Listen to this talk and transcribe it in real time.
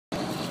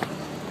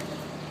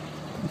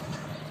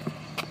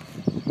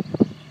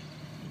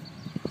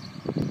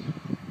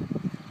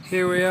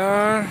Here we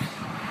are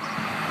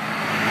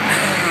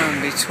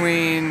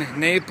between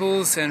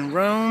Naples and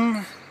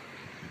Rome.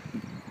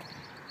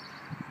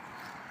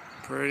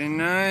 Pretty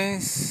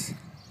nice.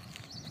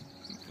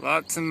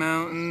 Lots of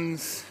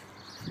mountains.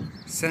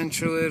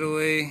 Central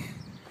Italy.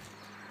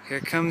 Here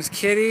comes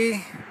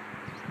Kitty.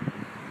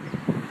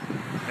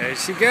 There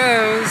she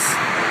goes.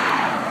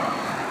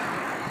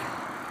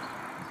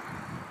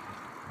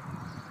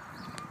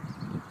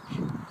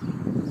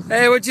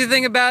 Hey, what'd you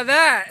think about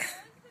that? That was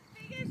the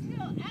biggest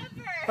hill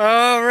ever.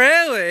 Oh,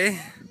 really?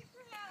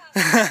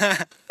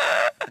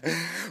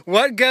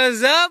 What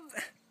goes up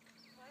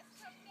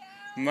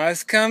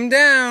must come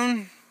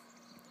down.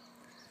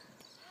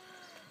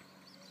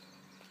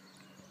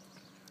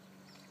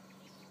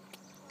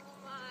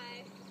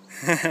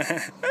 Oh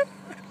my.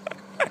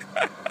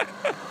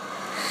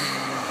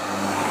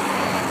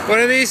 What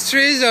are these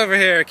trees over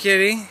here,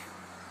 Kitty? Oh,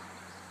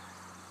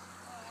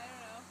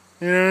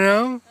 I don't know. You don't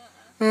know?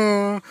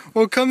 Oh,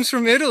 well, it comes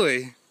from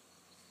Italy.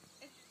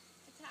 It's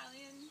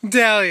Italian.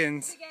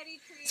 Italians. Spaghetti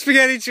trees.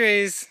 Spaghetti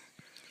trees.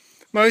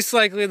 Most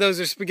likely those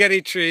are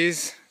spaghetti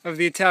trees of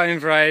the Italian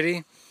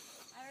variety.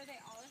 Are they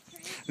olive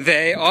trees?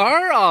 They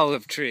are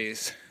olive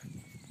trees.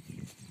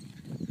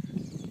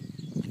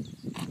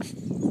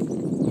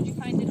 Did you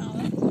find an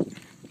olive?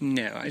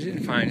 No, I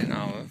didn't find an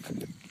olive.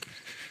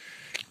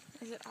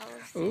 Is it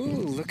olive?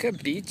 Ooh, look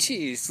at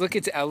beaches. Look,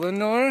 it's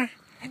Eleanor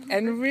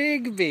and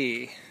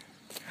Rigby.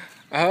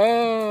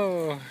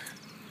 Oh.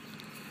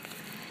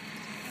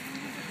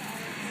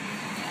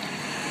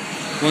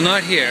 Well,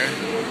 not here.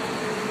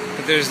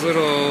 But there's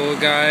little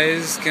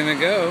guys gonna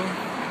go.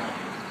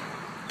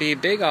 Be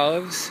big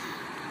olives.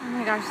 Oh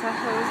my gosh, that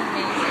hill was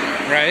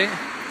amazing. Right?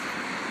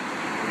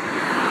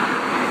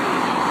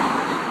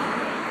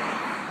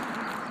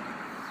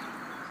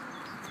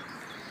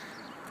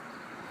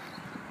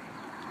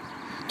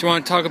 Do you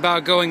want to talk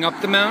about going up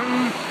the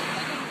mountain? That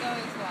didn't go as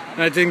well.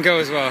 That didn't go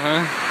as well,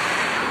 huh?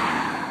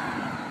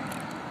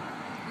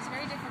 It's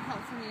very difficult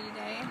for me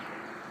today.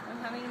 I'm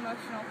having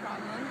emotional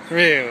problems.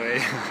 Really?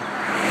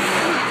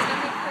 My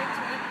stomach hurts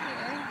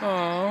right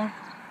Oh,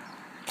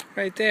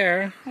 right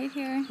there. here. Right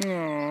here.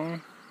 Oh.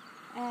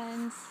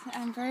 And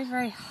I'm very,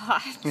 very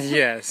hot.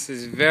 Yes,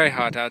 it's very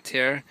hot out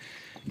here.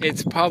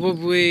 It's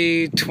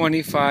probably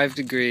 25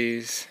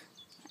 degrees.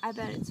 I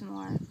bet it's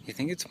more. You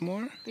think it's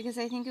more? Because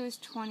I think it was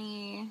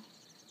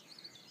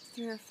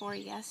 23 or 4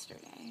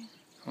 yesterday.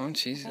 Oh, I bet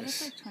it's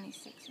Jesus. like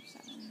 26 or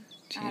 7.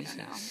 I don't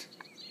know. Jesus.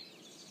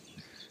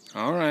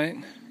 All right.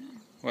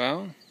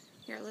 Well,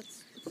 Here,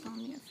 let's film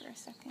you for a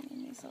second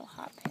in these little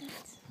hot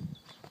pants.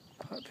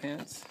 hot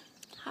pants.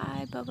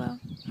 Hi, Bobo.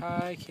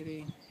 Hi,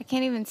 Kitty. I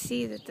can't even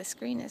see that the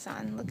screen is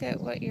on. Look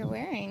at what you're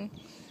wearing.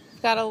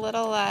 You've got a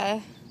little,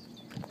 Got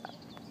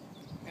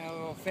a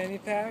little fanny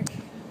pack.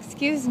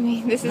 excuse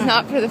me, this is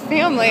not for the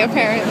family,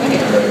 apparently.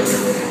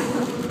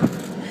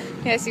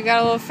 Yes, you got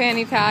a little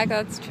fanny pack,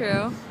 that's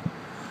true.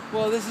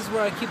 Well, this is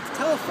where I keep the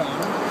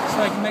telephone,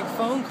 so I can make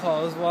phone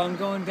calls while I'm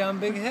going down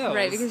big hills.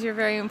 Right, because you're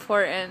very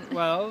important.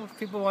 Well,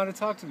 people want to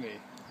talk to me.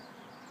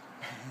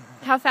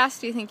 How fast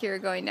do you think you were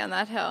going down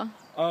that hill?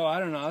 Oh, I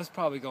don't know. I was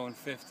probably going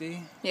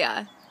 50,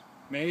 Yeah.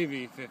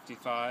 maybe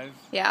 55.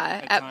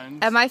 Yeah, At times.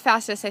 at my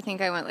fastest, I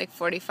think I went like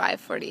 45,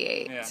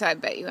 48. Yeah. So I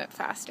bet you went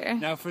faster.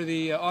 Now, for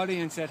the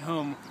audience at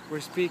home, we're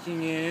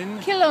speaking in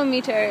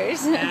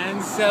Kilometers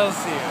and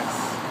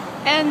Celsius.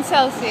 and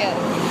Celsius.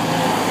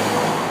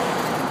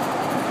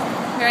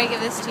 Here, I give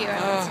this to you.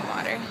 I want some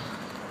water.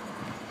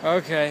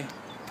 Okay.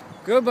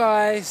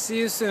 Goodbye. See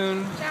you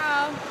soon.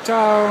 Ciao.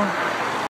 Ciao.